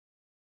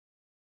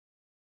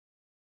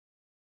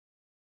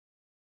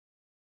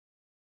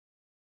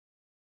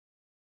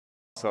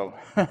So,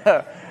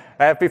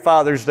 happy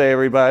Father's Day,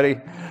 everybody.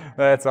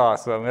 That's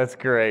awesome. That's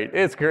great.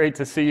 It's great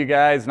to see you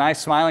guys.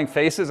 Nice smiling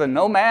faces and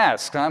no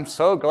masks. I'm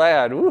so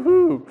glad.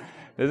 Woohoo!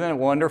 Isn't it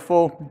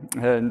wonderful?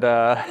 And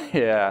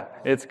yeah,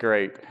 it's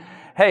great.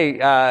 Hey,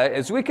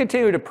 as we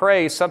continue to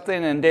pray,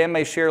 something, and Dan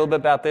may share a little bit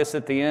about this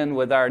at the end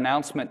with our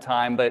announcement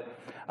time, but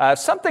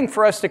something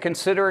for us to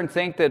consider and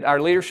think that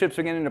our leadership's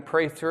beginning to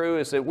pray through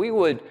is that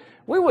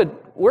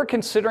we're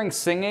considering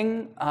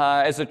singing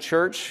as a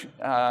church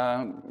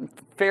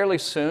fairly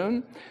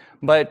soon,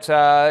 but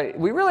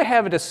we really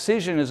have a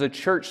decision as a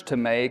church to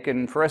make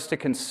and for us to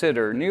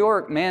consider. New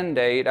York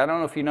mandate, I don't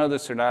know if you know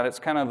this or not, it's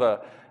kind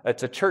of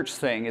it's a church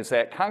thing, is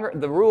that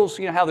the rules,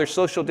 you know how there's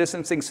social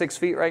distancing 6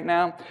 feet right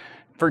now?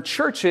 For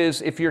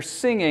churches, if you're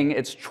singing,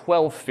 it's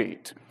 12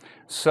 feet.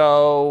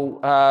 So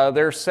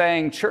they're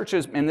saying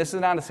churches, and this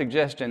is not a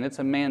suggestion, it's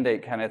a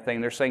mandate kind of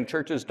thing. They're saying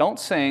churches don't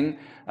sing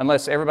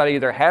unless everybody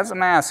either has a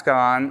mask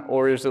on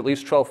or is at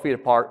least 12 feet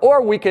apart.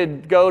 Or we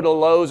could go to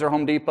Lowe's or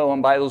Home Depot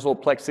and buy those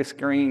little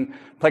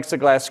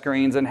plexiglass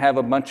screens and have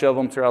a bunch of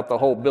them throughout the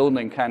whole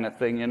building kind of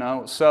thing, you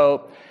know.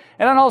 So,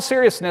 and in all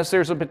seriousness,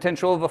 there's a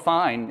potential of a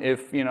fine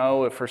if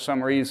for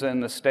some reason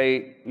the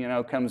state,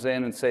 comes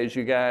in and says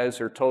you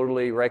guys are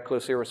totally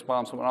reckless,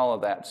 irresponsible, and all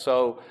of that.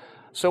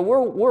 So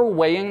we're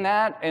weighing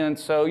that, and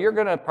so you're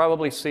going to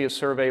probably see a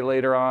survey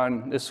later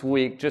on this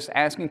week just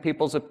asking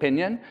people's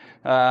opinion.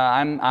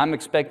 I'm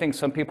expecting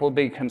some people will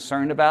be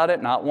concerned about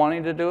it, not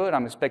wanting to do it.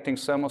 I'm expecting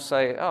some will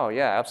say, oh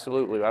yeah,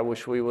 absolutely, I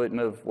wish we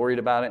wouldn't have worried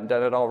about it and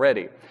done it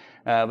already.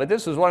 But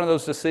this is one of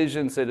those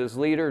decisions that as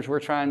leaders we're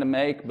trying to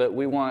make, but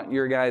we want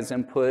your guys'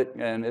 input,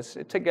 and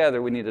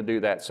together we need to do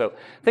that. So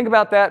think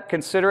about that,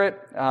 consider it.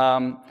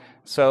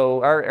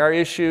 So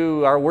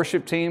our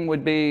worship team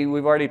would be,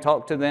 we've already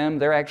talked to them,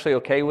 they're actually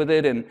okay with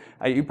it, and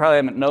you probably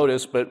haven't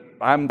noticed, but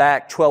I'm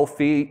back 12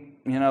 feet,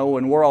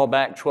 and we're all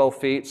back 12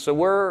 feet, so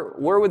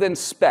we're within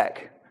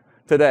spec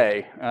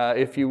today,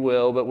 if you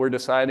will, but we're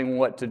deciding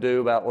what to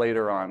do about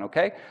later on,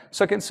 okay?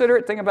 So consider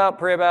it, think about,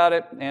 pray about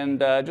it, and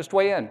just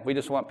weigh in. We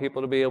just want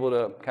people to be able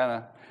to kind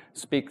of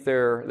speak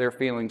their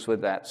feelings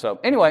with that. So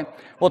anyway,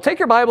 well, take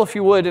your Bible if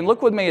you would, and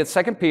look with me at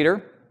 2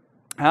 Peter.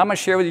 I'm going to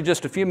share with you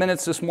just a few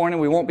minutes this morning.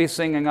 We won't be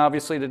singing,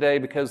 obviously, today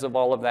because of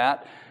all of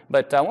that,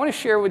 but I want to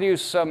share with you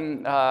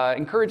some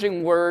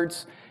encouraging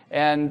words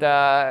and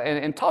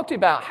talk to you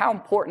about how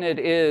important it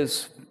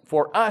is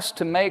for us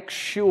to make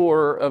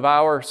sure of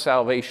our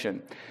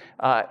salvation.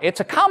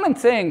 It's a common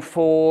thing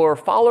for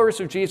followers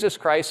of Jesus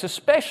Christ,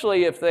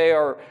 especially if they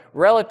are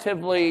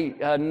relatively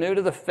new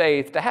to the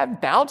faith, to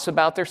have doubts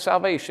about their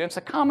salvation. It's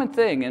a common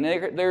thing, and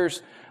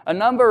there's a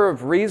number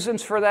of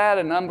reasons for that,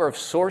 a number of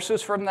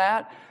sources from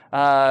that.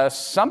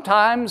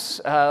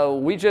 Sometimes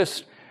we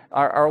just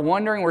are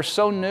wondering, we're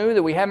so new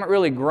that we haven't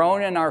really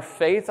grown in our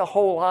faith a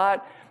whole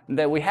lot,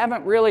 that we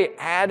haven't really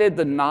added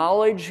the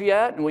knowledge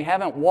yet, and we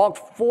haven't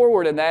walked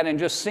forward in that and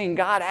just seen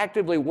God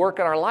actively work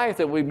in our life,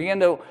 that we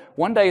begin to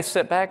one day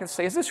sit back and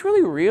say, is this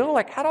really real?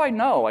 Like, how do I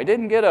know? I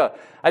didn't get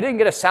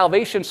a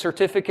salvation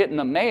certificate in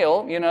the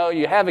mail.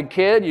 You have a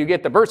kid, you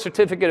get the birth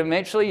certificate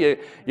eventually,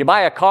 you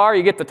buy a car,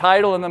 you get the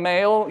title in the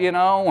mail,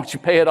 once you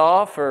pay it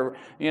off, or,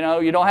 you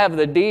don't have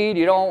the deed,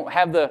 you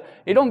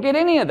don't get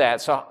any of that.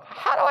 So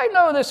how do I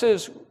know this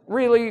is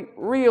really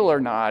real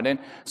or not? And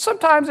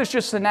sometimes it's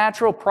just the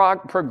natural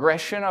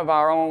progression of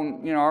our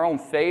own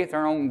faith,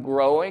 our own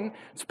growing.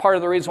 It's part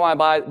of the reason why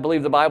I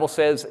believe the Bible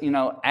says,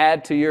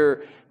 add to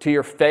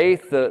your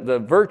faith the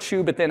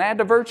virtue, but then add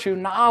to virtue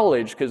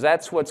knowledge, because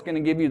that's what's going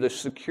to give you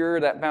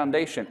that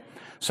foundation.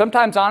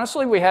 Sometimes,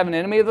 honestly, we have an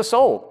enemy of the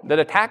soul that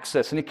attacks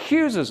us and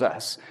accuses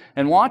us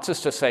and wants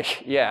us to say,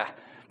 yeah,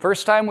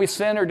 first time we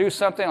sin or do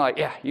something, like,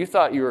 yeah, you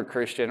thought you were a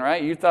Christian,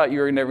 right? You thought you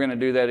were never going to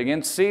do that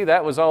again. See,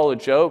 that was all a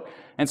joke.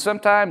 And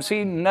sometimes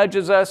he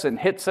nudges us and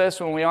hits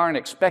us when we aren't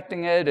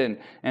expecting it,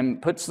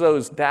 and puts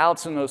those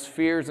doubts and those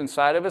fears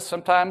inside of us.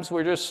 Sometimes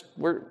we just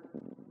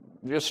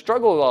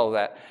struggle with all of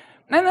that.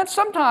 And then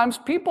sometimes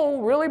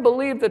people really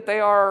believe that they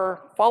are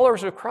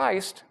followers of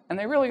Christ, and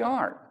they really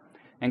aren't.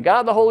 And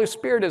God, the Holy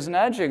Spirit, is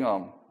nudging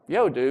them.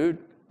 Yo, dude,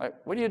 like,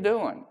 what are you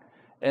doing?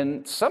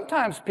 And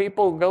sometimes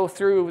people go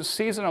through a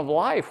season of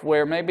life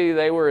where maybe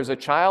they were, as a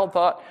child,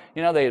 thought,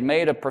 they had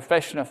made a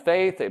profession of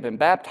faith, they've been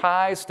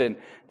baptized, and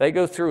they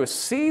go through a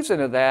season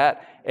of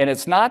that, and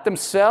it's not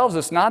themselves,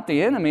 it's not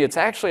the enemy, it's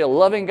actually a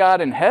loving God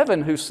in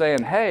heaven who's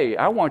saying, hey,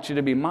 I want you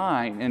to be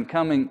mine and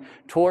coming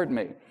toward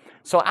me.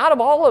 So out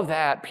of all of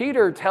that,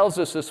 Peter tells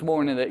us this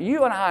morning that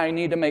you and I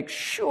need to make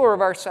sure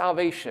of our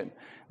salvation,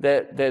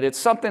 that it's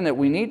something that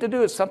we need to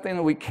do, it's something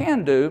that we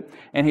can do,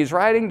 and he's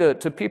writing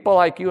to people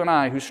like you and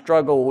I who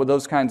struggle with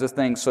those kinds of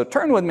things. So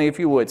turn with me, if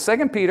you would.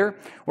 2 Peter,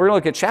 we're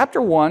going to look at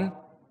chapter 1,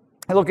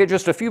 and look at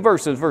just a few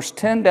verses, verse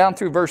 10 down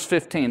through verse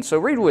 15. So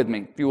read with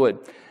me, if you would.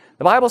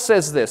 The Bible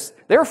says this,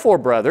 therefore,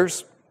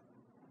 brothers,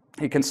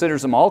 he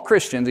considers them all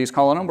Christians, he's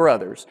calling them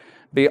brothers,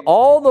 be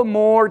all the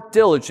more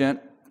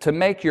diligent to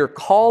make your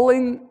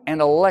calling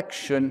and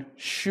election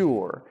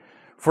sure.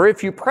 For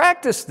if you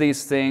practice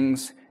these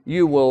things,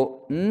 you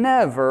will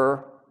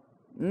never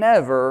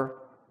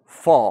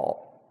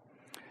fall.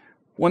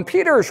 when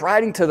Peter is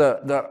writing to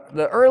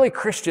the early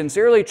Christians,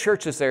 the early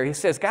churches there, he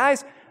says,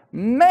 guys,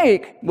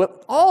 make, with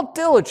all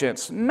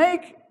diligence,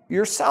 make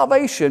your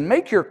salvation,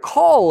 make your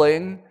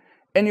calling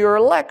and your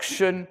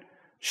election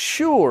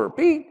sure.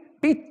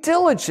 Be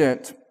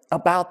diligent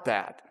about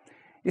that.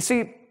 You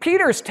see,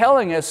 Peter's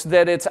telling us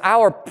that it's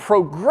our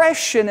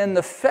progression in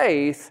the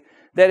faith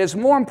that is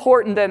more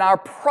important than our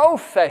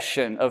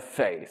profession of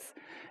faith.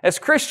 As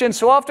Christians,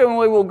 so often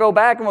we will go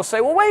back and we'll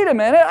say, well, wait a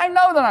minute, I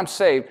know that I'm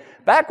saved.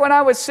 Back when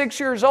I was 6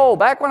 years old,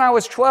 back when I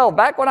was 12,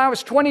 back when I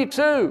was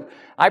 22,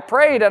 I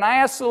prayed and I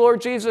asked the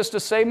Lord Jesus to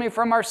save me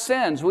from our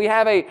sins. We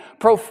have a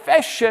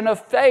profession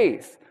of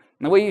faith.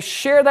 And we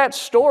share that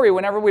story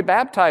whenever we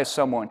baptize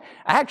someone.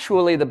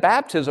 Actually, the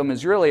baptism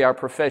is really our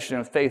profession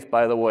of faith,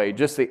 by the way.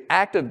 Just the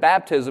act of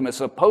baptism is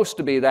supposed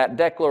to be that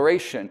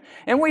declaration.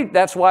 And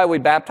that's why we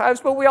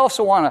baptize, but we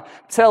also want to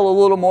tell a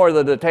little more of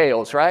the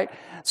details, right?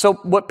 So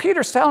what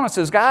Peter's telling us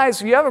is, guys,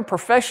 if you have a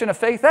profession of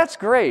faith, that's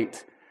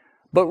great.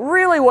 But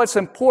really what's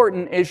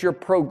important is your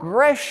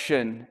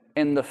progression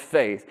in the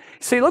faith.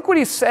 See, look what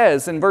he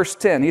says in verse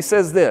 10. He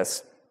says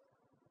this.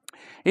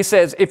 He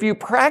says, if you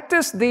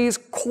practice these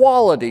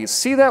qualities,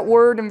 see that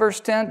word in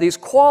verse 10? These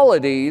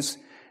qualities,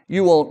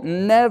 you will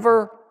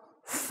never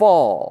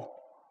fall.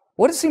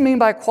 What does he mean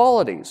by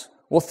qualities?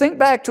 Well, think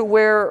back to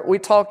where we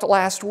talked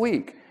last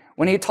week.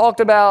 When he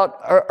talked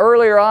about,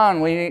 earlier on,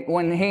 we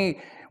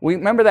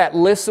remember that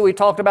list that we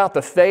talked about,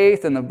 the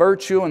faith and the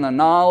virtue and the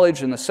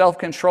knowledge and the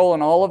self-control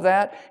and all of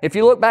that? If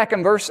you look back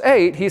in verse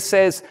 8, he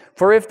says,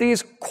 for if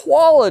these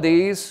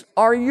qualities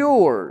are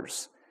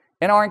yours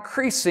and are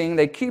increasing,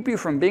 they keep you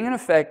from being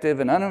ineffective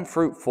and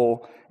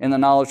unfruitful in the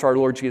knowledge of our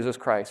Lord Jesus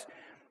Christ.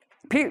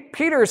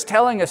 Peter is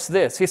telling us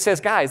this. He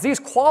says, guys, these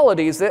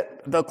qualities,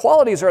 the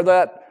qualities are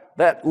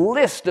that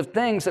list of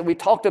things that we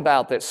talked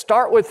about that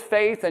start with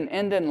faith and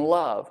end in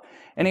love.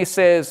 And he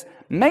says,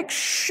 make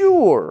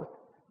sure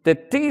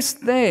that these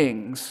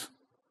things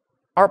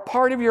are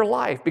part of your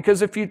life,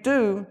 because if you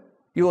do,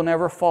 you will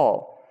never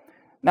fall.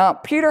 Now,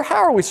 Peter,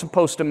 how are we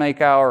supposed to make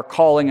our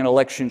calling and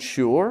election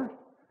sure?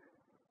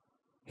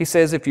 He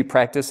says, if you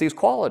practice these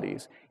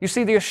qualities. You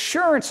see, the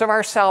assurance of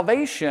our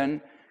salvation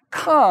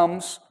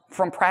comes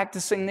from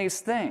practicing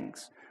these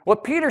things.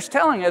 What Peter's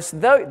telling us,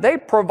 they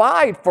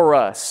provide for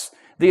us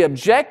the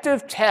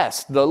objective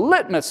test, the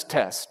litmus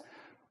test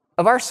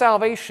of our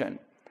salvation.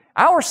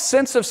 Our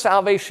sense of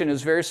salvation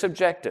is very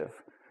subjective.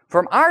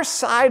 From our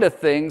side of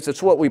things,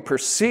 it's what we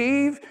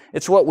perceive,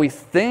 it's what we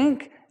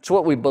think, it's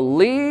what we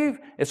believe,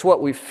 it's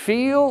what we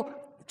feel.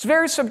 It's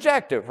very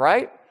subjective,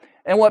 right?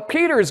 And what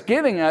Peter is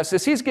giving us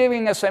is he's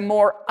giving us a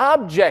more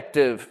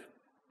objective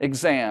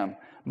exam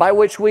by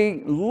which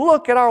we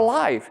look at our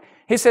life.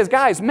 He says,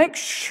 guys, make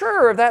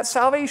sure of that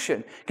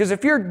salvation. Because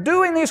if you're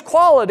doing these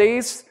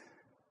qualities,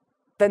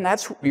 then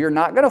you're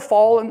not going to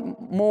fall in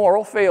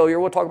moral failure.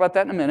 We'll talk about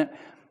that in a minute.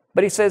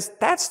 But he says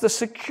that's the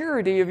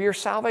security of your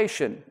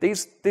salvation.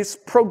 This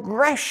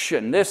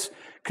progression, this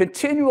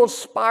continual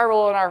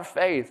spiral in our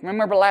faith.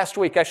 Remember last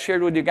week I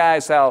shared with you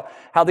guys how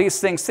these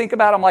things, think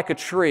about them like a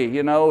tree.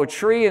 You know, a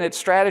tree and its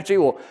strategy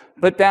will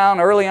put down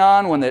early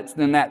on when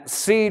that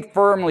seed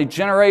firmly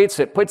generates,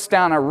 it puts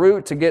down a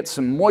root to get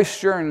some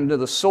moisture into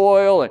the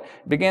soil and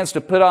begins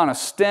to put on a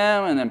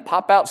stem and then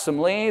pop out some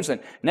leaves.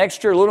 And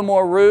next year a little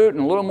more root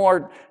and a little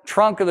more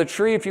trunk of the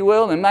tree, if you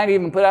will, and it might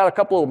even put out a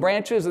couple of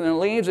branches and then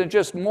leaves, and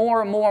just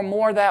more and more and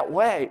more that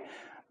way.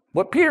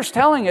 What Peter's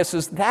telling us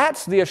is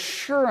that's the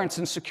assurance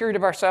and security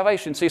of our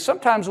salvation. See,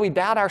 sometimes we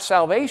doubt our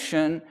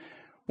salvation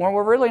when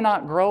we're really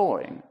not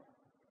growing.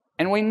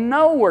 And we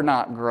know we're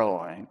not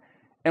growing.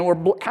 And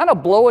we're kind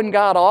of blowing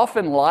God off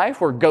in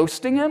life. We're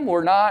ghosting Him.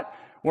 We're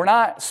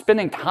not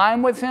spending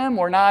time with Him.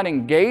 We're not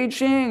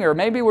engaging. Or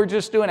maybe we're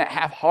just doing it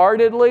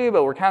half-heartedly,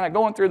 but we're kind of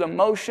going through the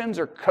motions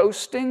or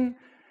coasting.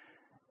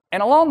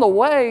 And along the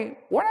way,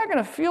 we're not going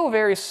to feel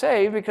very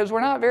saved because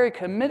we're not very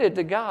committed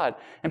to God.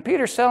 And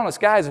Peter's telling us,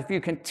 guys, if you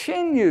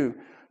continue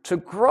to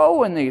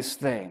grow in these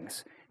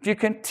things, if you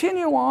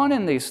continue on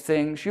in these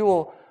things, you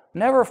will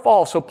never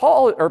fall. So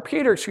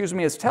Peter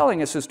is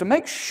telling us is to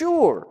make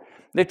sure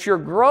that you're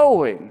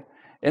growing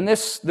in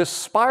this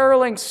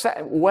spiraling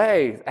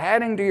way,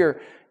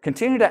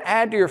 continue to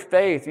add to your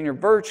faith and your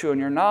virtue and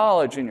your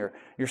knowledge and your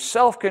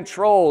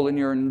self-control and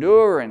your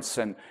endurance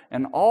and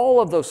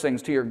all of those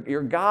things, to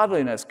your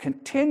godliness.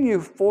 Continue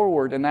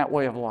forward in that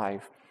way of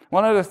life.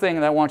 One other thing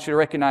that I want you to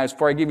recognize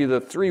before I give you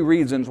the 3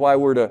 reasons why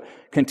we're to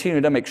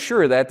continue to make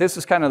sure that this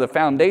is kind of the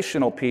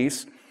foundational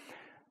piece.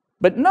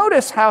 But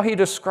notice how he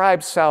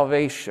describes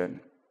salvation.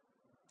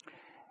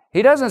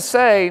 He doesn't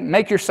say,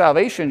 make your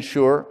salvation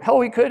sure. Hell,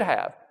 he could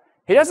have.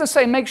 He doesn't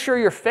say, make sure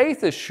your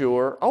faith is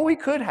sure. Oh, he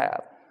could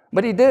have.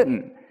 But he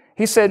didn't.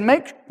 He said,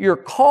 make your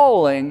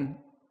calling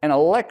and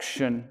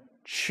election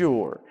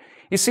sure.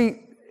 You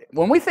see,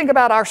 when we think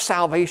about our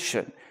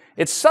salvation,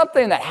 it's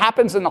something that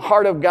happens in the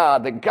heart of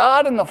God, that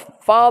God and the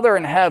Father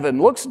in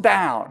heaven looks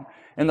down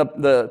And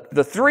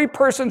the three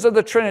persons of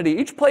the Trinity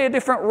each play a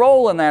different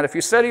role in that. If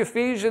you study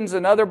Ephesians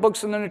and other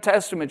books in the New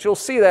Testament, you'll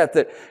see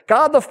that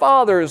God the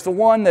Father is the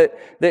one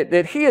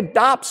that He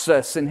adopts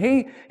us and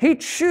He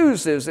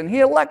chooses and He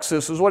elects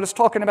us, is what it's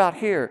talking about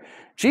here.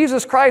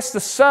 Jesus Christ the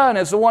Son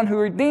is the one who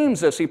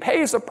redeems us. He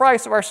pays the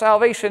price of our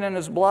salvation in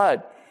His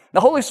blood. The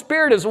Holy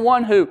Spirit is the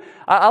one who,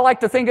 I like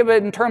to think of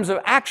it in terms of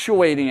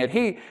actuating it.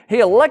 He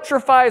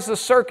electrifies the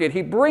circuit.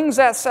 He brings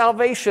that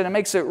salvation and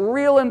makes it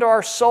real into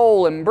our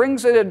soul and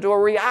brings it into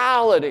a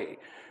reality.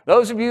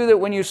 Those of you that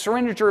when you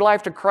surrendered your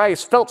life to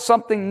Christ felt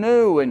something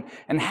new and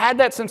had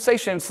that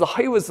sensation,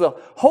 it was the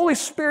Holy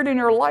Spirit in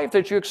your life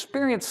that you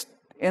experienced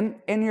in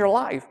your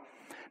life.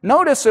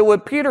 Notice that when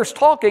Peter's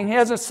talking, he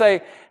doesn't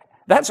say,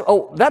 that's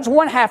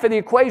one half of the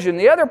equation.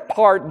 The other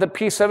part, the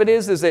piece of it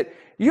is that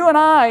you and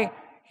I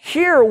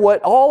hear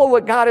all of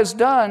what God has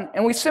done,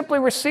 and we simply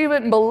receive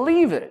it and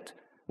believe it.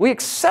 We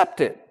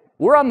accept it.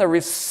 We're on the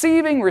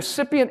receiving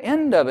recipient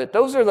end of it.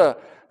 Those are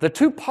the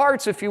two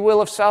parts, if you will,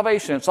 of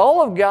salvation. It's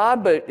all of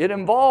God, but it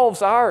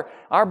involves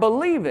our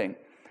believing.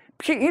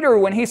 Peter,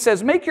 when he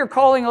says, make your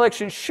calling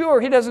election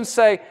sure, he doesn't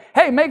say,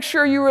 hey, make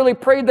sure you really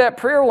prayed that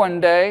prayer one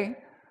day.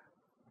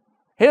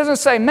 He doesn't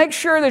say, make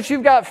sure that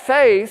you've got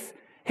faith.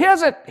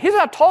 He's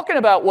not talking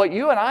about what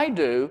you and I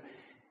do.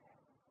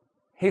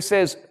 He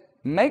says,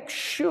 make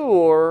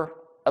sure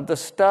of the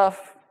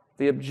stuff,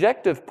 the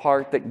objective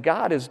part that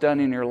God has done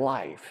in your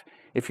life.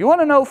 If you want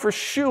to know for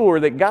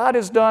sure that God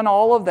has done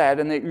all of that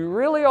and that you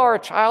really are a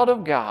child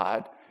of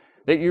God,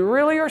 that you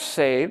really are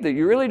saved, that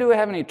you really do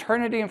have an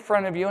eternity in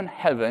front of you in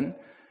heaven,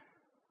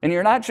 and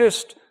you're not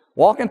just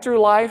walking through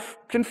life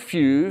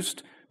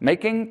confused,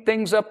 making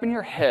things up in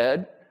your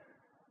head,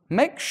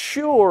 make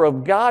sure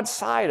of God's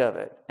side of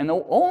it. And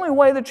the only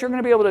way that you're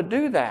going to be able to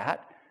do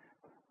that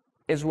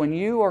is when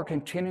you are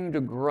continuing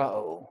to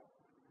grow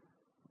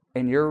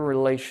in your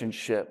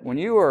relationship, when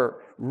you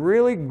are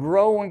really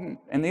growing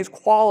and these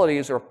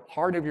qualities are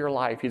part of your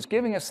life. He's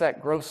giving us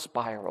that growth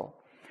spiral.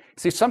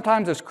 See,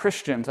 sometimes as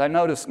Christians, I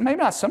notice, maybe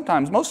not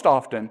sometimes, most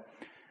often,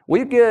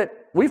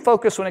 we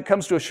focus when it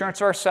comes to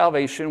assurance of our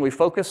salvation, we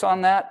focus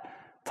on that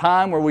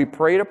time where we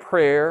prayed a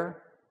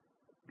prayer.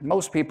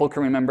 Most people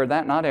can remember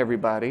that, not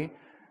everybody.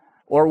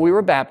 Or we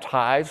were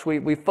baptized.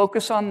 We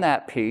focus on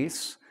that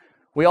piece.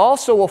 We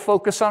also will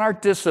focus on our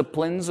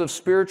disciplines of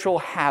spiritual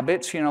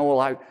habits. Wait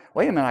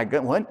a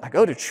minute, I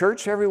go to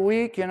church every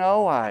week,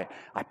 I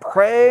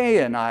pray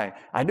and I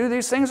do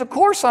these things. Of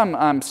course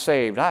I'm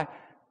saved.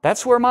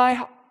 That's where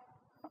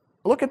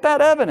look at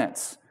that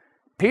evidence.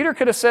 Peter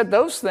could have said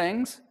those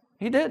things.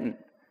 He didn't.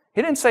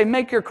 He didn't say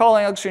make your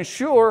calling election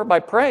sure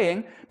by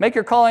praying, make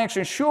your calling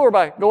election sure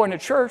by going to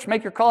church,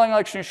 make your calling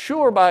election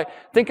sure by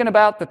thinking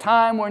about the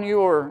time when you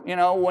were,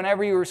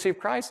 whenever you received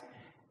Christ.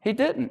 He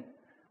didn't.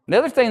 The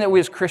other thing that we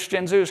as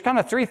Christians, there's kind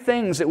of three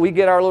things that we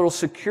get our little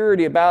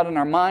security about in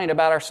our mind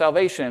about our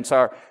salvation. It's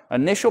our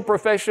initial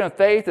profession of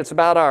faith, it's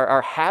about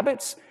our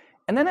habits,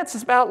 and then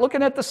it's about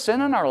looking at the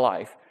sin in our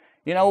life.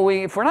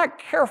 If we're not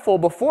careful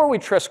before we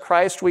trust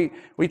Christ, we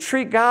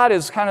treat God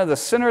as kind of the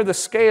center of the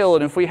scale,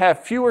 and if we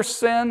have fewer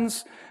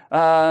sins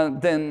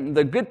than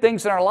the good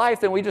things in our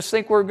life, then we just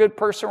think we're a good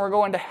person, we're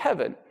going to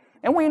heaven.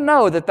 And we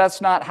know that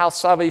that's not how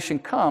salvation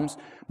comes.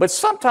 But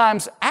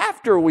sometimes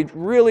after we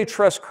really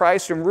trust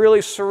Christ and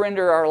really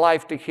surrender our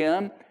life to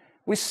Him,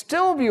 we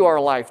still view our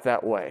life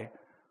that way.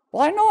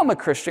 Well, I know I'm a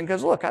Christian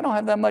because, look, I don't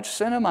have that much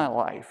sin in my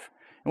life.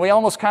 And we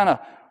almost kind of,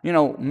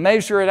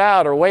 measure it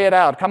out or weigh it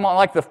out. Come on,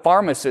 like the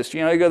pharmacist.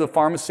 You go to the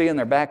pharmacy and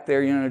they're back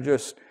there,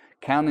 just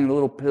counting the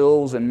little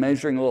pills and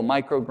measuring little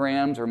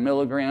micrograms or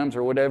milligrams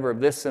or whatever of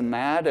this and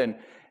that.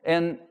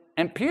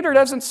 And Peter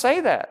doesn't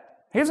say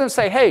that. He doesn't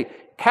say, hey,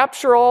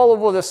 capture all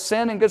of the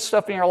sin and good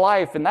stuff in your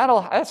life, and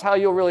that's how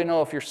you'll really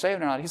know if you're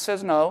saved or not. He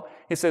says no.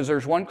 He says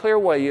there's one clear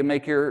way you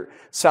make your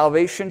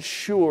salvation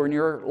sure in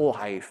your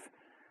life.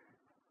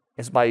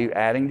 It's by you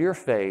adding to your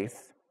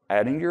faith,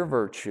 adding to your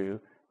virtue,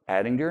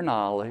 adding to your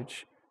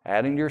knowledge,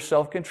 adding to your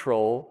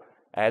self-control,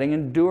 adding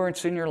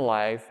endurance in your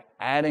life,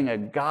 adding a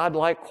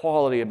God-like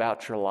quality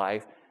about your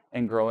life,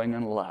 and growing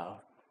in love.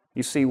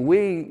 You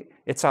see,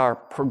 it's our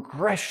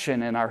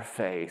progression in our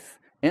faith,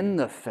 in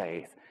the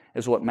faith,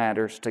 is what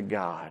matters to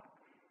God.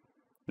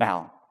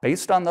 Now,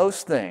 based on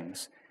those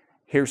things,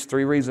 here's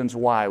three reasons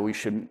why we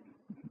should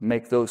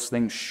make those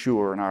things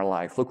sure in our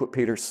life. Look what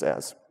Peter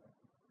says.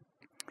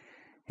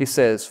 He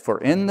says,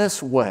 for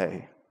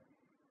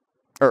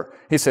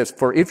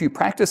if you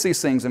practice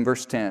these things in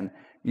verse 10,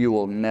 you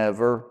will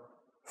never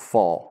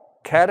fall.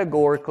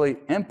 Categorically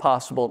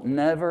impossible,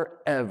 never,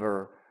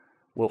 ever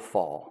will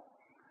fall.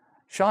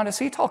 Sean, is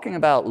he talking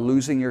about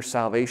losing your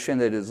salvation,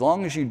 that as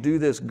long as you do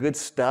this good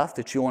stuff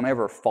that you won't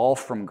ever fall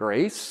from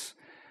grace?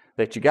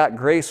 That you got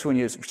grace when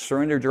you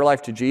surrendered your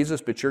life to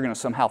Jesus, but you're going to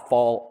somehow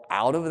fall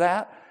out of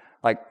that?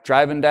 Like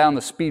driving down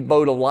the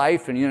speedboat of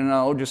life and,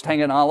 just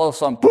hanging on all of a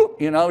sudden, poof,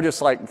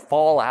 just like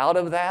fall out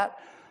of that?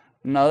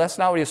 No, that's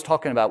not what he's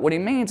talking about. What he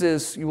means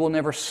is you will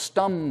never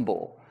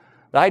stumble.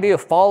 The idea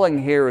of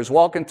falling here is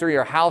walking through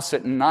your house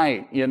at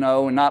night, you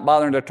know, and not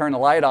bothering to turn the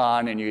light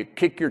on, and you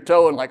kick your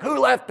toe and like, who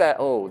left that?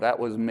 Oh, that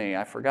was me.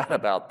 I forgot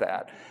about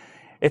that.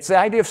 It's the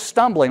idea of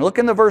stumbling. Look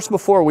in the verse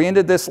before. We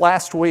ended this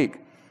last week.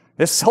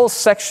 This whole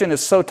section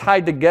is so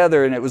tied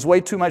together, and it was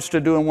way too much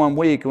to do in 1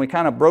 week, and we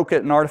kind of broke it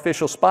in an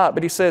artificial spot.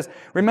 But he says,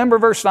 remember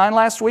verse 9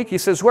 last week? He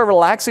says, whoever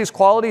lacks these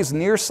qualities is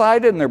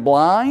nearsighted and they're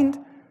blind.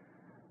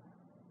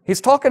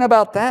 He's talking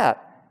about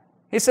that.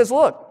 He says,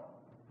 look,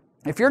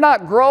 if you're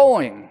not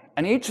growing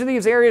in each of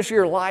these areas of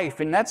your life,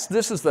 and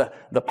this is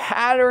the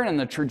pattern and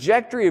the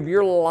trajectory of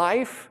your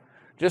life,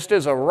 just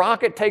as a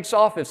rocket takes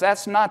off, if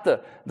that's not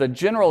the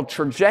general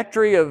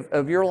trajectory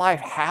of your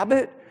life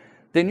habit,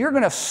 then you're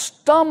going to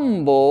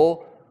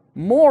stumble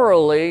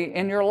morally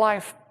in your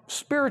life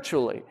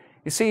spiritually.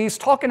 You see, he's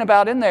talking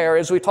about in there,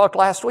 as we talked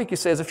last week, he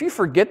says, if you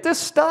forget this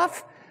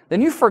stuff,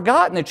 then you've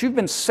forgotten that you've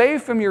been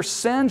saved from your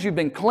sins, you've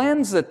been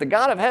cleansed, that the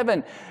God of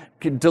heaven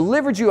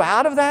delivered you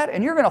out of that,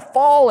 and you're going to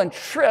fall and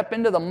trip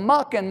into the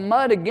muck and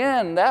mud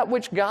again, that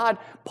which God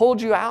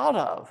pulled you out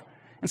of.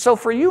 And so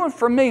for you and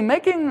for me,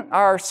 making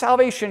our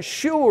salvation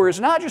sure is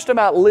not just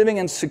about living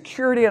in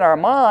security in our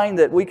mind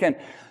that we can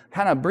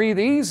kind of breathe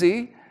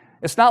easy.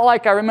 It's not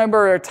like I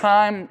remember a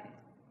time,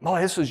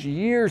 this was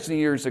years and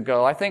years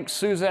ago. I think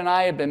Susan and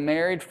I had been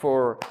married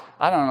for,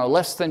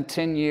 less than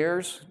 10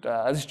 years.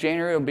 This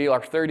January will be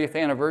our 30th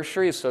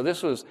anniversary, so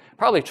this was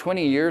probably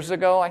 20 years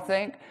ago, I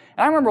think.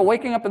 And I remember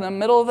waking up in the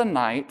middle of the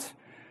night,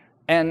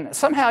 and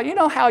somehow, you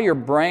know how your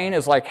brain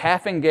is like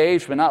half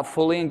engaged but not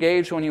fully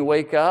engaged when you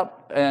wake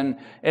up? And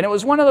it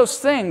was one of those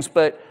things,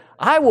 but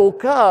I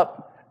woke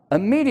up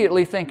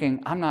immediately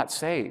thinking, I'm not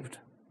saved.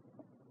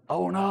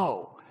 Oh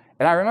no.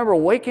 And I remember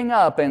waking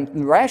up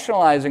and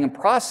rationalizing and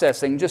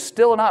processing, just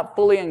still not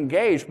fully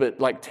engaged, but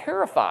like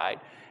terrified,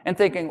 and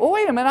thinking, well,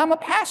 wait a minute, I'm a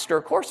pastor.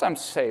 Of course I'm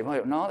saved.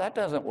 Wait, no, that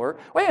doesn't work.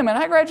 Wait a minute,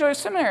 I graduated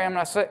seminary. I'm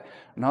not saved.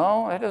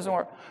 No, that doesn't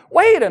work.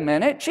 Wait a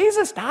minute,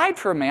 Jesus died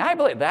for me. I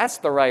believe that's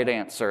the right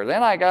answer.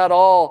 Then I got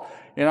all,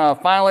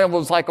 finally I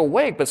was like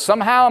awake, but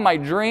somehow in my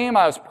dream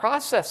I was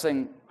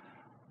processing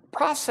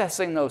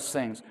those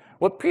things.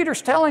 What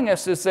Peter's telling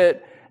us is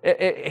that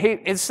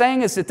it's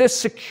saying is that this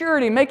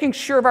security, making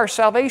sure of our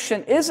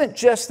salvation, isn't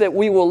just that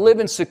we will live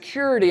in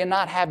security and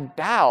not have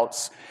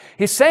doubts.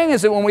 He's saying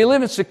is that when we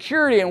live in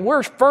security and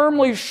we're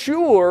firmly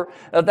sure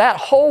of that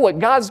whole, what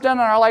God's done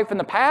in our life in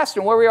the past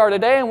and where we are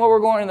today and where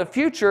we're going in the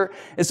future,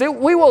 is that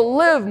we will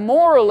live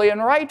morally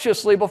and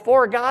righteously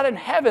before God in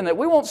heaven, that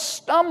we won't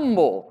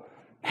stumble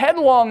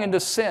headlong into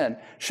sin.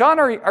 Sean,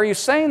 are you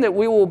saying that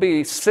we will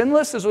be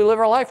sinless as we live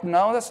our life?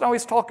 No, that's not what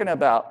he's talking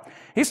about.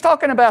 He's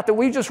talking about that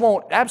we just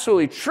won't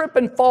absolutely trip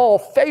and fall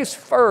face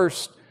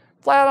first,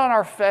 flat on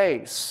our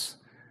face,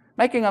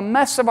 making a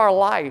mess of our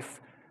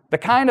life, the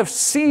kind of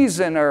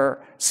season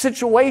or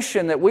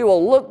situation that we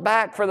will look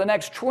back for the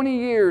next 20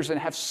 years and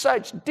have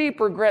such deep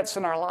regrets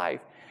in our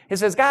life. He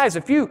says, guys,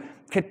 if you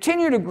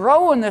continue to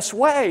grow in this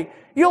way,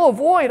 you'll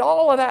avoid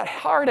all of that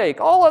heartache,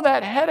 all of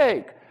that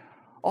headache,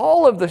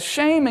 all of the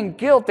shame and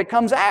guilt that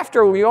comes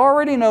after we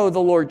already know the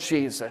Lord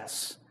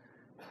Jesus.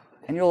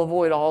 And you'll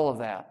avoid all of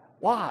that.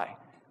 Why?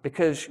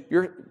 Because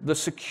the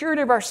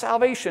security of our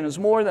salvation is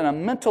more than a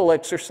mental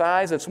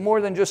exercise. It's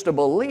more than just a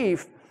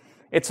belief.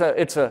 It's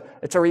a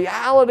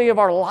reality of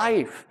our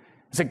life.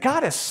 It's that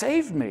God has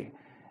saved me.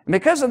 And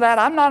because of that,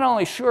 I'm not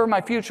only sure of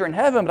my future in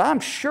heaven, but I'm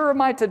sure of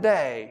my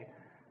today.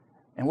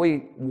 And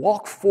we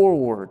walk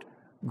forward,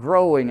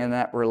 growing in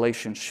that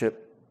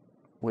relationship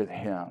with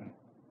Him.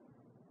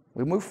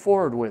 We move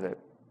forward with it.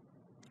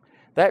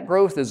 That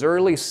growth is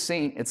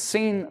it's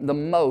seen the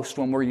most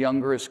when we're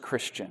younger as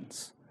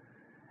Christians.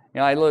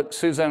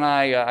 Susan and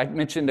I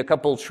mentioned a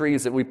couple of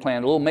trees that we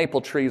planted, little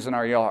maple trees in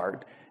our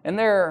yard. And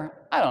they're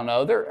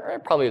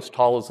probably as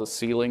tall as the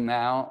ceiling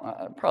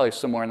now, probably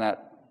somewhere in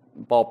that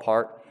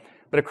ballpark.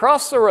 But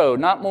across the road,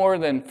 not more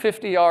than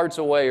 50 yards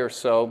away or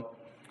so,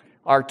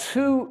 are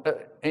two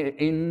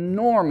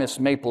enormous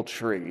maple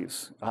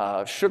trees,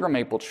 sugar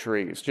maple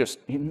trees, just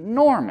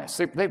enormous.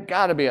 They've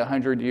got to be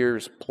 100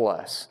 years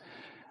plus.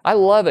 I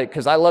love it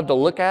because I love to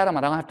look at them.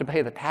 I don't have to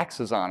pay the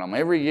taxes on them.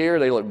 Every year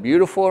they look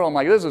beautiful. I'm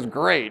like, this is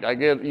great. I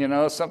get,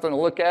 something to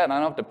look at and I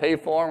don't have to pay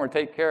for them or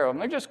take care of them.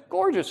 They're just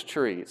gorgeous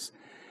trees.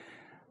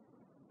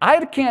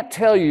 I can't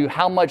tell you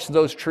how much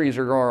those trees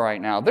are growing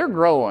right now. They're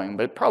growing,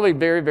 but probably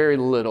very, very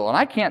little. And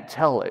I can't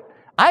tell it.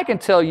 I can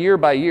tell year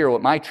by year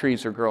what my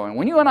trees are growing.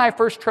 When you and I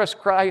first trust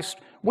Christ,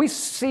 we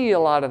see a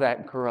lot of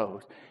that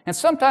growth. And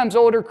sometimes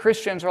older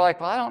Christians are like,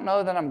 well, I don't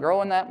know that I'm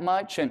growing that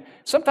much. And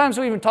sometimes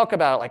we even talk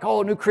about it like,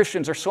 oh, new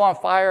Christians are so on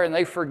fire and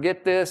they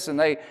forget this and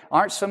they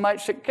aren't so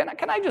much.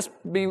 Can I just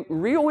be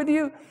real with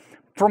you?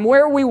 From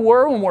where we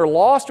were when we're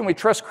lost and we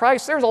trust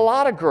Christ, there's a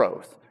lot of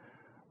growth.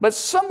 But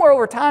somewhere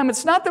over time,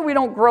 it's not that we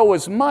don't grow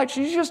as much.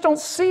 You just don't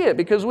see it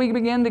because we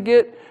begin to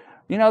get,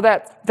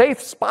 that faith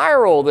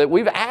spiral that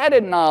we've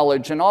added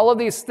knowledge and all of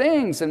these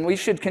things. And we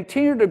should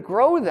continue to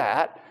grow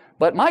that.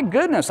 But my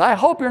goodness, I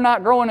hope you're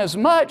not growing as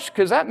much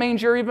because that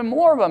means you're even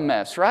more of a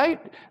mess, right?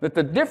 That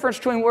the difference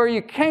between where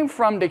you came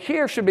from to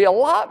here should be a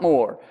lot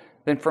more.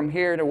 than from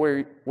here to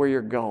where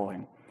you're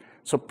going.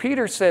 So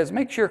Peter says,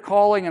 make your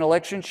calling and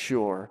election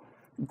sure.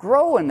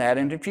 Grow in that,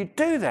 and if you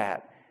do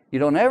that, you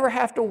don't ever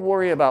have to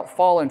worry about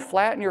falling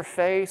flat in your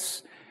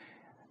face.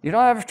 You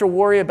don't have to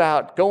worry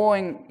about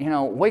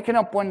waking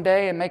up one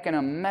day and making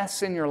a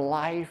mess in your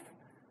life.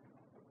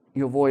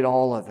 You avoid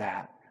all of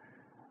that.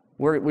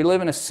 We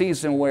live in a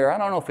season where I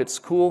don't know if it's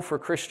cool for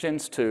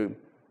Christians to,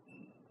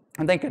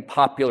 I'm thinking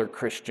popular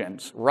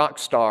Christians, rock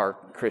star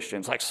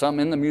Christians, like some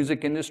in the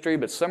music industry,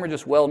 but some are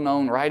just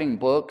well-known writing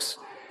books.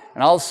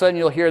 And all of a sudden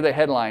you'll hear the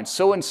headline,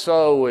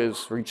 so-and-so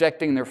is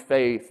rejecting their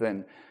faith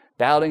and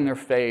doubting their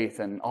faith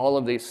and all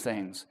of these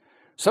things.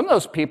 Some of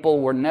those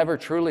people were never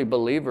truly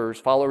believers,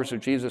 followers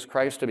of Jesus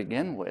Christ to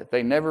begin with.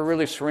 They never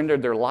really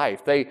surrendered their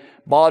life. They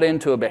bought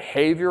into a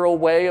behavioral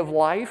way of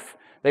life.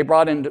 They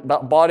bought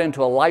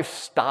into a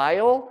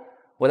lifestyle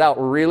without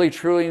really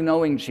truly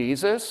knowing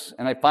Jesus.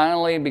 And they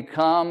finally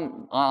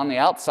become on the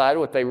outside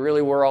what they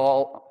really were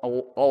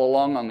all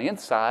along on the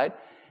inside.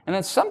 And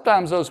then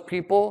sometimes those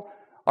people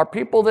are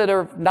people that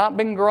have not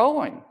been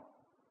growing.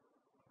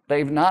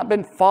 They've not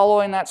been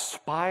following that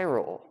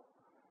spiral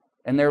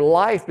in their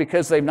life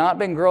because they've not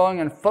been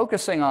growing and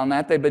focusing on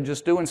that. They've been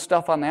just doing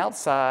stuff on the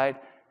outside.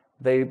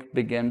 They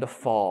begin to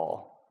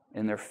fall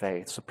in their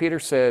faith. So Peter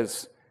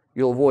says,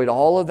 you'll avoid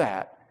all of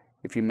that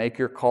if you make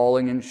your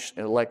calling and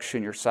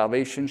election, your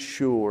salvation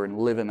sure, and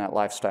live in that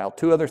lifestyle.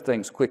 Two other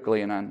things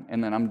quickly, and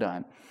then I'm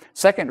done.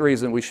 Second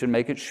reason we should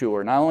make it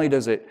sure. Not only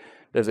does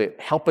it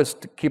help us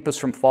to keep us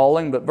from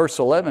falling, but verse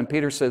 11,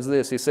 Peter says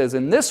this. He says,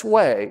 in this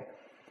way,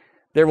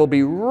 there will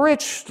be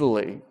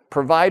richly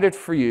provided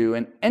for you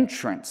an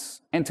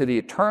entrance into the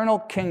eternal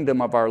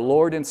kingdom of our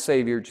Lord and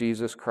Savior,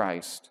 Jesus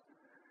Christ.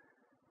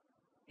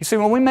 You see,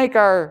 when we make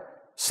our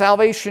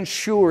salvation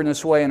sure in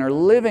this way and are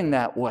living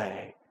that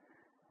way,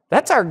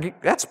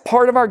 that's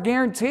part of our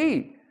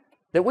guarantee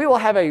that we will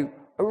have a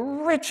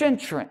rich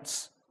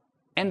entrance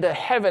into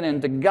heaven,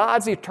 into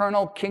God's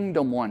eternal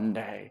kingdom one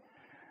day.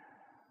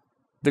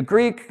 The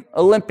Greek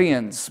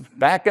Olympians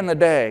back in the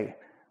day,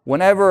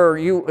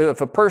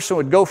 if a person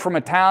would go from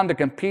a town to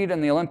compete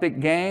in the Olympic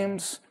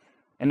Games,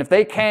 and if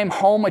they came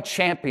home a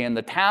champion,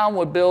 the town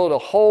would build a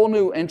whole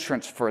new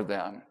entrance for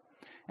them.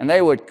 And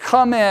they would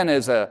come in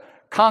as a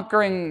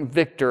conquering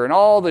victor, and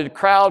all the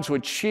crowds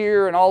would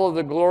cheer and all of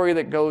the glory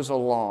that goes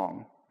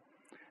along.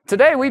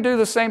 Today we do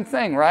the same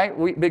thing, right?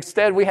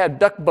 Instead we had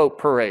duck boat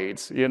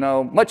parades,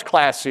 much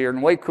classier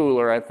and way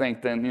cooler, I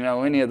think, than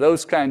any of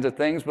those kinds of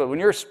things. But when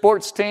you're a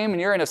sports team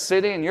and you're in a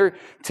city and your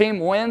team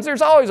wins,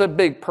 there's always a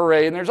big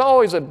parade and there's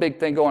always a big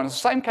thing going on.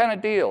 It's the same kind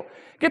of deal.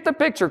 Get the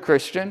picture,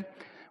 Christian.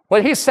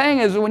 What he's saying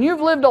is when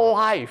you've lived a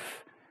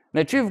life,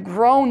 that you've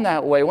grown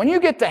that way, when you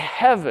get to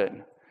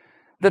heaven,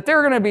 that there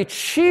are going to be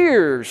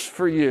cheers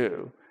for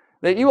you,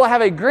 that you will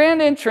have a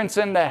grand entrance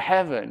into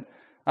heaven.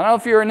 I don't know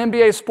if you're an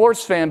NBA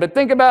sports fan, but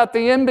think about the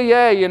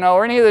NBA,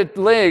 or any of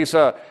the leagues.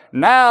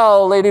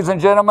 Now, ladies and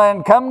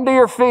gentlemen, come to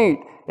your feet.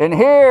 And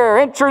here,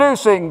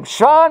 introducing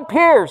Sean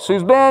Pierce,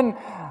 who's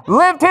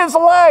lived his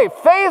life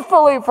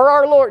faithfully for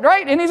our Lord,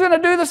 right? And he's going to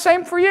do the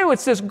same for you.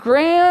 It's this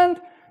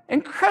grand,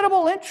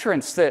 incredible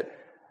entrance that,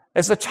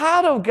 as a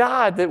child of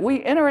God, that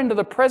we enter into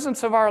the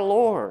presence of our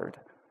Lord.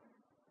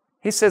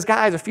 He says,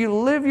 guys, if you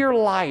live your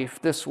life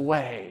this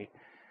way,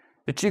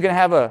 that you can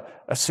have a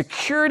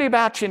security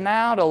about you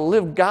now to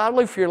live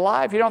godly for your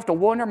life. You don't have to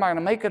wonder, am I going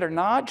to make it or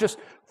not? Just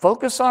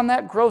focus on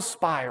that growth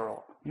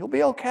spiral. You'll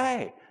be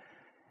okay.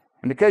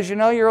 And because you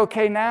know you're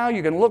okay now,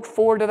 you can look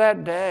forward to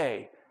that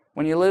day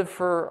when you live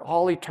for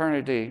all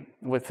eternity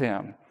with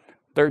Him.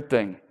 Third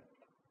thing,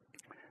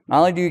 not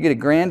only do you get a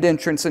grand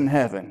entrance in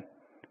heaven,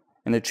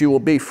 and that you will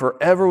be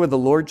forever with the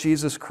Lord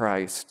Jesus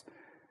Christ,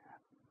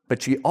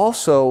 but you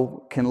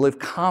also can live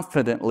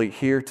confidently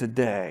here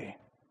today.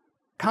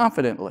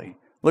 Confidently.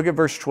 Look at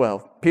verse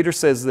 12. Peter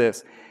says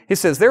this. He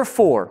says,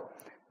 therefore,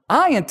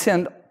 I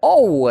intend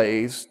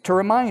always to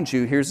remind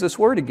you, here's this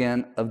word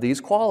again, of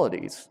these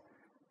qualities.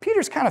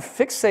 Peter's kind of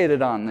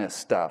fixated on this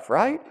stuff,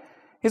 right?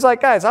 He's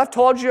like, guys, I've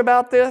told you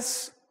about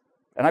this,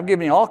 and I've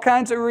given you all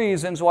kinds of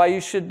reasons why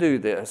you should do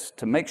this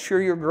to make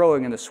sure you're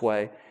growing in this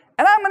way,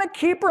 and I'm going to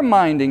keep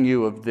reminding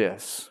you of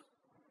this.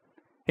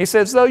 He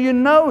says, though you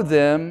know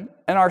them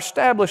and are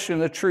established in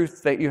the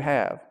truth that you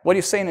have. What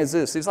he's saying is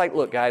this. He's like,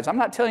 look, guys, I'm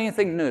not telling you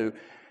anything new.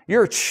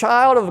 You're a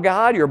child of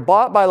God. You're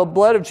bought by the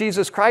blood of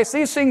Jesus Christ.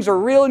 These things are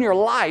real in your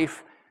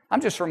life.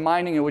 I'm just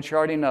reminding you what you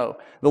already know.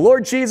 The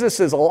Lord Jesus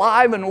is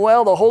alive and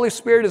well. The Holy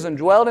Spirit is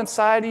indwelled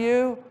inside of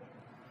you.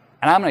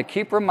 And I'm going to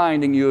keep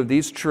reminding you of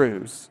these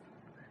truths.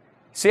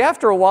 See,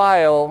 after a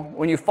while,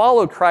 when you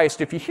follow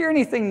Christ, if you hear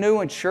anything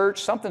new in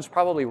church, something's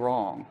probably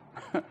wrong.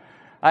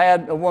 I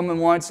had a woman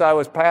once,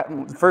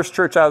 the first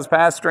church I was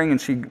pastoring, and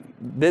she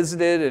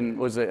visited and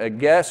was a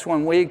guest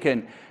one week,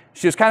 and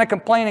she was kind of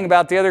complaining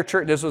about the other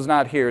church. This was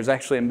not here, it was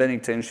actually in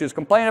Bennington. She was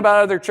complaining about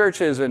other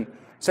churches and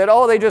said,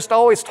 oh, they just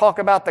always talk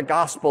about the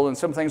gospel and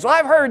some things. Well,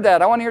 I've heard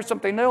that. I want to hear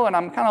something new. And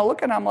I'm kind of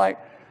looking, I'm like,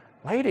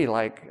 lady,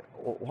 like,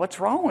 what's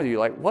wrong with you?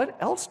 Like, what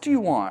else do you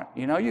want?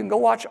 You can go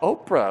watch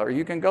Oprah, or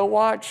you can go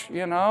watch,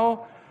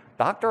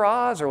 Dr.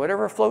 Oz or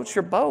whatever floats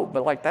your boat,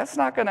 but like that's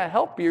not going to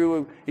help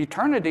you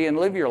eternity and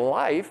live your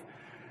life.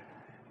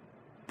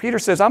 Peter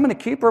says, I'm going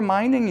to keep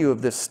reminding you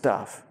of this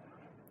stuff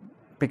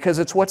because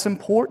it's what's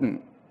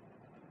important.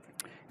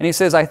 And he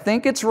says, I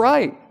think it's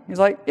right. He's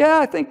like, yeah,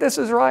 I think this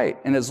is right.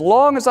 And as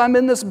long as I'm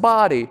in this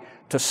body,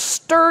 to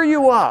stir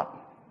you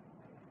up,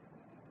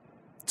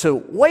 to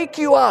wake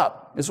you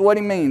up is what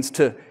he means.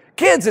 To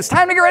kids, it's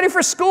time to get ready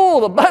for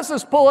school. The bus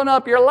is pulling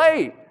up, you're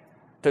late.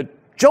 To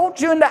jolt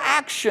you into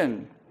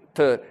action,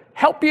 to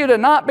help you to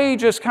not be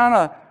just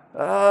kind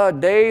of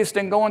dazed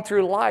and going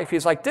through life.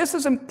 He's like, this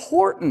is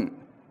important.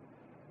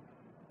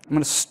 I'm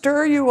going to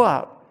stir you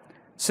up.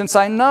 Since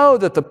I know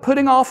that the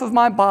putting off of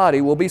my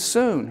body will be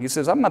soon. He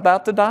says, I'm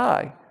about to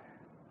die.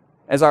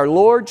 As our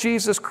Lord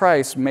Jesus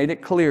Christ made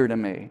it clear to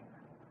me.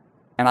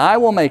 And I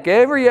will make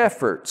every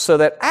effort so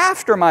that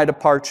after my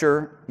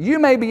departure, you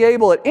may be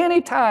able at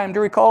any time to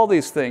recall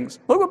these things.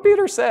 Look what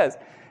Peter says.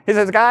 He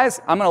says,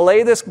 guys, I'm going to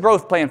lay this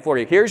growth plan for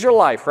you. Here's your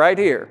life right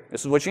here.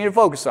 This is what you need to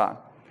focus on.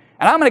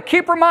 And I'm going to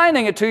keep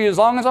reminding it to you as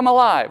long as I'm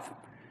alive.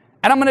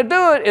 And I'm going to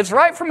do it. It's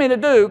right for me to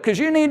do because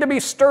you need to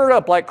be stirred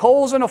up like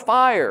coals in a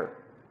fire.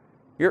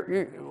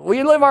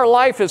 We live our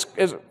life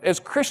as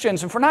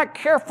Christians. If we're not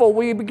careful,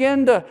 we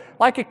begin to,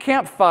 like a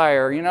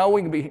campfire, you know,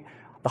 we can be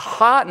the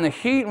hot and the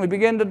heat, and we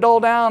begin to dull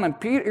down. And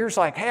Peter's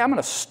like, hey, I'm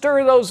going to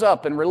stir those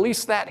up and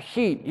release that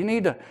heat. You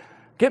need to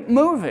get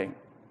moving.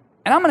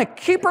 And I'm going to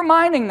keep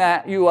reminding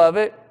you of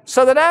it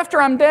so that after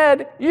I'm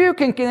dead, you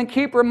can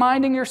keep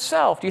reminding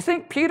yourself. Do you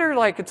think Peter,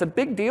 like, it's a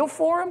big deal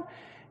for him?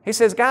 He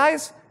says,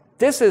 guys,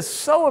 this is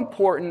so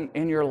important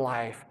in your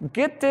life.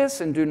 Get this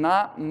and do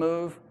not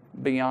move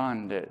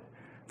beyond it.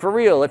 For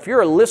real, if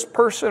you're a list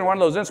person, one of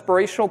those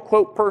inspirational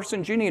quote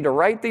persons, you need to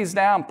write these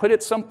down, put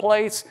it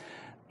someplace,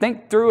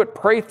 think through it,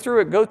 pray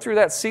through it, go through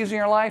that season of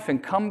your life,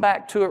 and come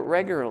back to it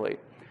regularly.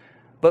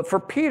 But for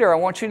Peter, I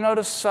want you to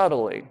notice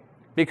subtly,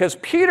 because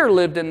Peter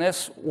lived in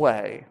this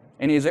way,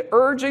 and he's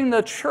urging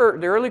the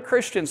church, the early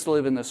Christians to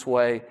live in this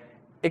way.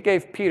 It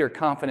gave Peter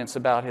confidence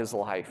about his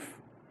life.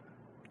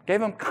 It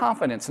gave him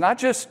confidence, not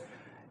just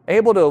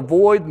able to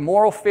avoid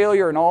moral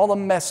failure and all the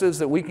messes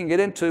that we can get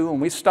into when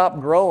we stop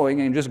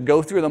growing and just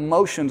go through the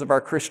motions of our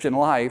Christian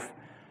life,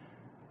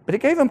 but it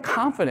gave him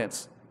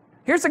confidence.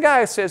 Here's a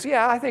guy who says,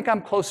 yeah, I think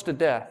I'm close to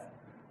death.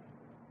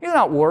 He's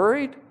not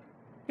worried.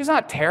 He's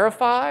not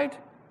terrified.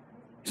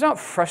 He's not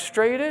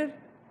frustrated.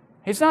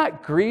 He's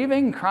not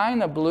grieving, crying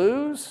the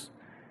blues.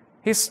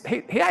 He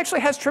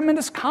actually has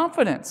tremendous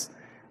confidence.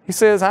 He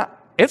says,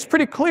 it's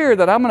pretty clear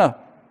that I'm going to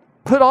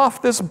put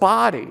off this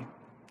body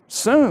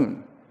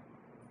soon.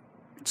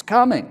 It's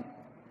coming.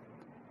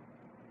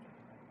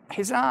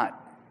 This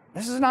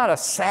is not a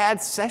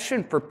sad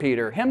session for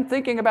Peter. Him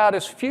thinking about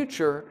his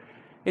future,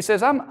 he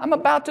says, I'm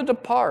about to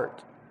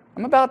depart.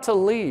 I'm about to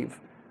leave.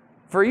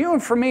 For you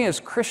and for me as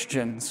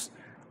Christians,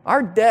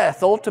 our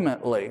death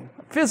ultimately,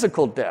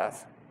 physical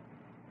death,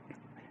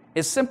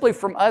 is simply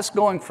from us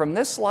going from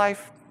this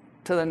life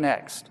to the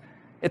next.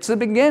 It's the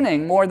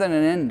beginning more than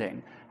an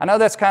ending. I know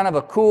that's kind of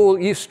a cool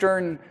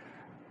Eastern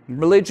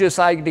religious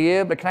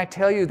idea, but can I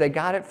tell you, they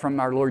got it from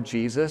our Lord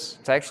Jesus.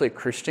 It's actually a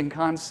Christian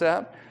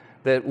concept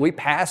that we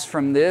pass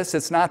from this.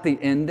 It's not the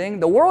ending.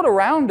 The world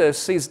around us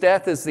sees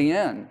death as the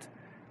end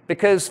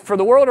because for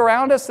the world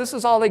around us, this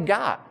is all they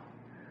got.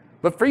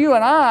 But for you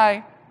and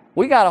I,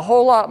 we got a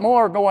whole lot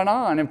more going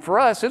on. And for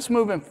us, it's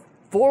moving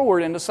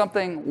forward into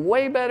something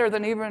way better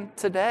than even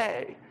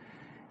today.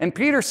 And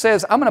Peter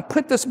says, I'm going to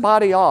put this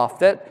body off.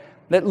 That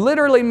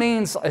literally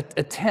means a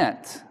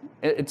tent.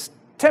 It's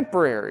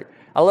temporary.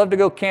 I love to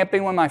go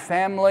camping with my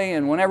family,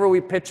 and whenever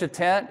we pitch a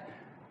tent,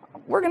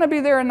 we're going to be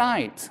there a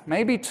night,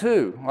 maybe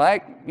two.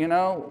 Like, you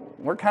know,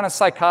 we're kind of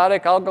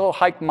psychotic. I'll go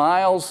hike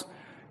miles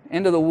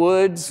into the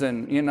woods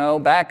and, you know,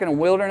 back in a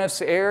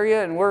wilderness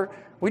area, and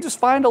we just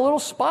find a little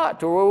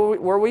spot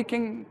where we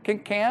can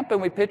camp and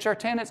we pitch our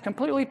tent. It's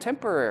completely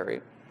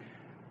temporary.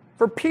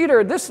 For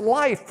Peter, this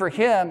life for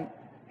him,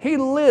 he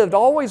lived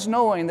always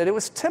knowing that it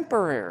was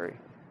temporary.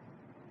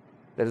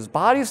 That his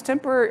body is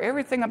temporary,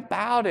 everything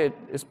about it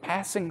is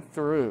passing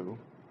through.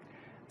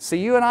 See,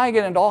 you and I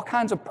get into all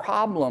kinds of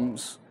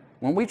problems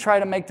when we try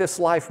to make this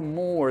life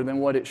more than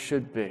what it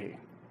should be.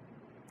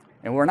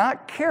 And we're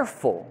not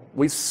careful.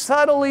 We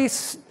subtly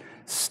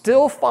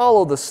still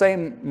follow the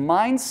same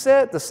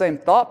mindset, the same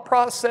thought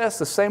process,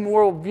 the same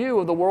worldview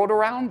of the world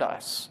around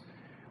us.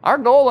 Our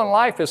goal in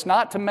life is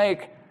not to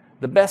make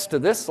the best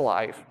of this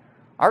life.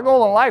 Our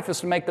goal in life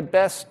is to make the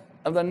best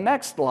of the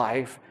next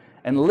life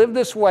and live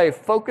this way,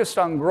 focused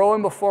on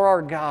growing before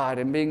our God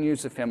and being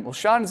used of Him. Well,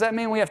 Sean, does that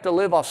mean we have to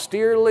live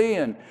austerely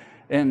and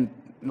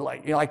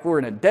like we're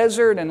in a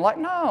desert? And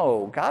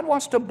no, God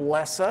wants to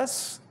bless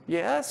us,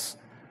 yes.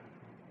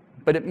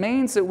 But it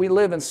means that we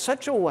live in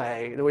such a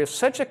way that we have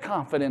such a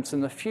confidence in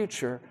the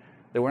future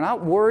that we're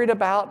not worried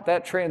about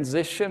that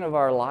transition of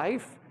our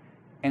life,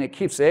 and it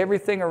keeps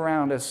everything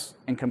around us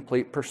in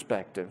complete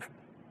perspective.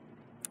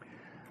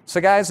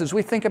 So guys, as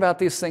we think about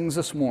these things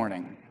this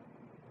morning,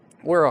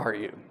 where are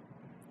you?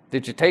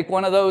 Did you take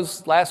one of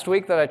those last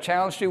week that I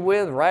challenged you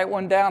with? Write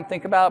one down,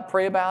 think about it,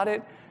 pray about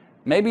it.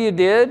 Maybe you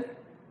did,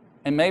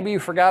 and maybe you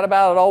forgot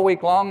about it all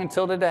week long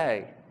until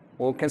today.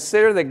 Well,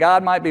 consider that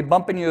God might be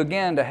bumping you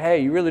again to,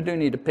 hey, you really do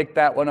need to pick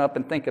that one up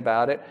and think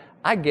about it.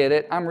 I get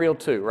it. I'm real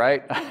too,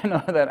 right? I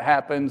know that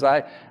happens.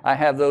 I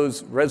have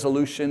those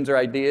resolutions or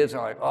ideas, and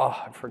I'm like,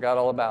 oh, I forgot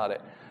all about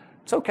it.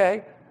 It's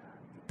okay.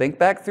 Think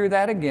back through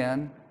that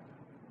again.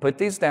 Put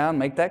these down.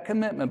 Make that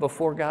commitment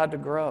before God to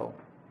grow.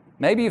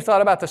 Maybe you've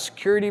thought about the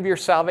security of your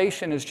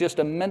salvation as just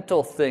a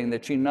mental thing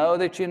that you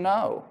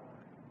know.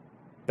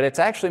 But it's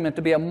actually meant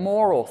to be a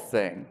moral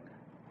thing.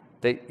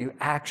 That you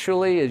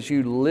actually, as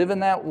you live in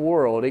that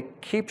world,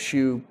 it keeps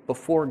you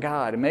before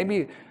God. And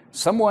maybe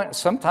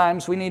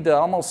sometimes we need to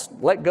almost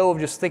let go of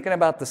just thinking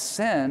about the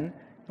sin, and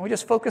we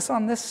just focus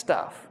on this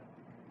stuff.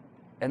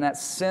 And that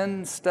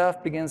sin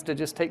stuff begins to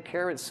just take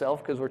care of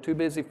itself because we're too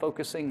busy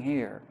focusing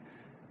here.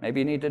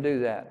 Maybe you need to do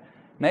that.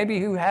 Maybe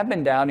you have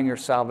been doubting your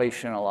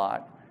salvation a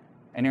lot,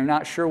 and you're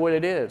not sure what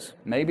it is.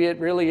 Maybe it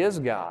really is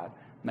God.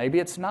 Maybe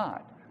it's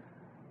not.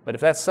 But if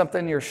that's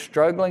something you're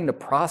struggling to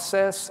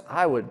process,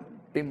 I would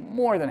be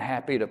more than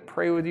happy to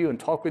pray with you and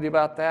talk with you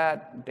about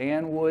that.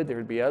 Dan would. There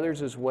would be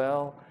others as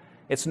well.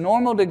 It's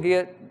normal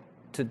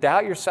to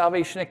doubt your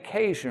salvation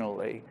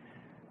occasionally,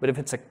 but if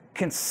it's a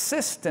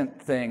consistent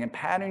thing and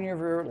pattern of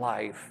your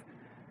life,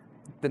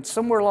 then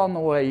somewhere along the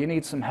way you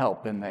need some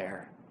help in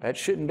there. That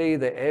shouldn't be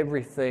the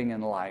everything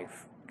in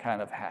life kind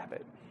of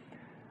habit.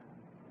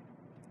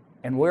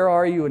 And where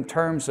are you in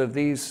terms of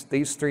these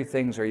three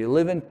things? Are you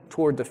living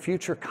toward the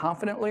future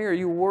confidently, or are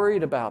you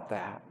worried about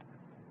that?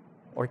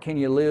 Or can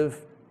you live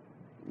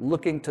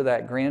looking to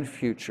that grand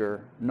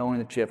future, knowing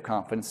that you have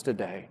confidence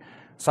today?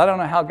 So I don't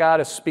know how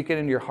God is speaking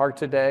into your heart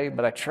today,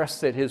 but I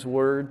trust that His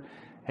Word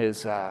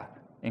has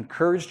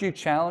encouraged you,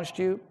 challenged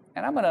you.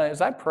 And as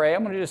I pray,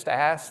 I'm going to just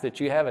ask that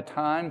you have a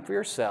time for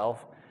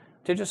yourself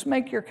to just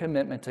make your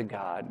commitment to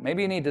God.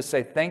 Maybe you need to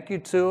say thank you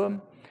to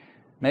Him.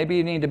 Maybe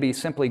you need to be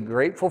simply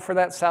grateful for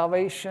that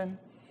salvation.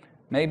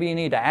 Maybe you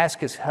need to ask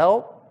His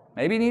help.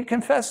 Maybe you need to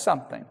confess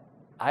something.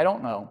 I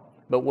don't know.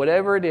 But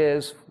whatever it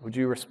is, would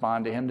you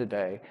respond to Him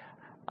today?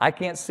 I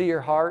can't see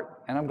your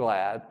heart, and I'm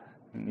glad.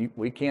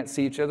 We can't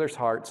see each other's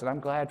hearts, and I'm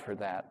glad for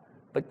that.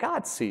 But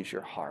God sees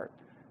your heart.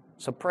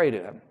 So pray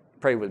to Him.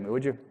 Pray with me,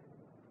 would you?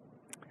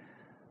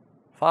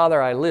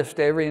 Father, I lift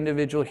every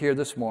individual here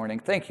this morning.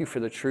 Thank you for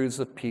the truths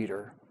of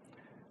Peter.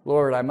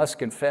 Lord, I must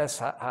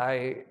confess,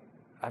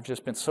 I've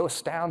just been so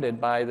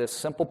astounded by this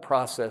simple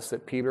process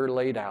that Peter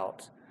laid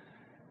out.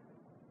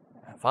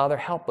 Father,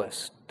 help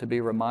us to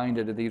be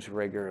reminded of these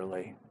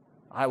regularly.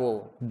 I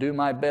will do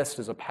my best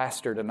as a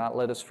pastor to not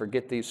let us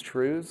forget these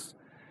truths.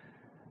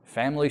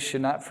 Families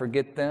should not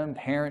forget them.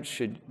 Parents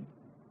should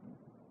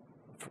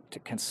to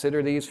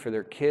consider these for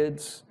their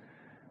kids.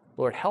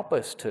 Lord, help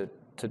us to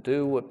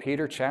do what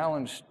Peter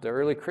challenged the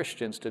early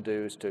Christians to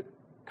do, is to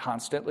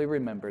constantly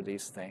remember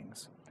these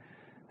things.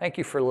 Thank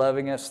you for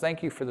loving us.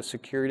 Thank you for the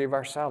security of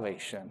our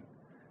salvation.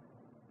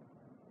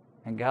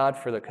 And God,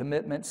 for the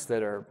commitments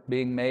that are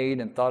being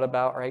made and thought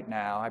about right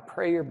now, I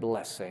pray your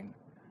blessing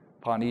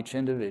upon each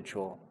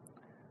individual.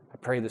 I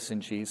pray this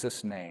in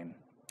Jesus' name.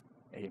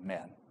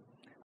 Amen.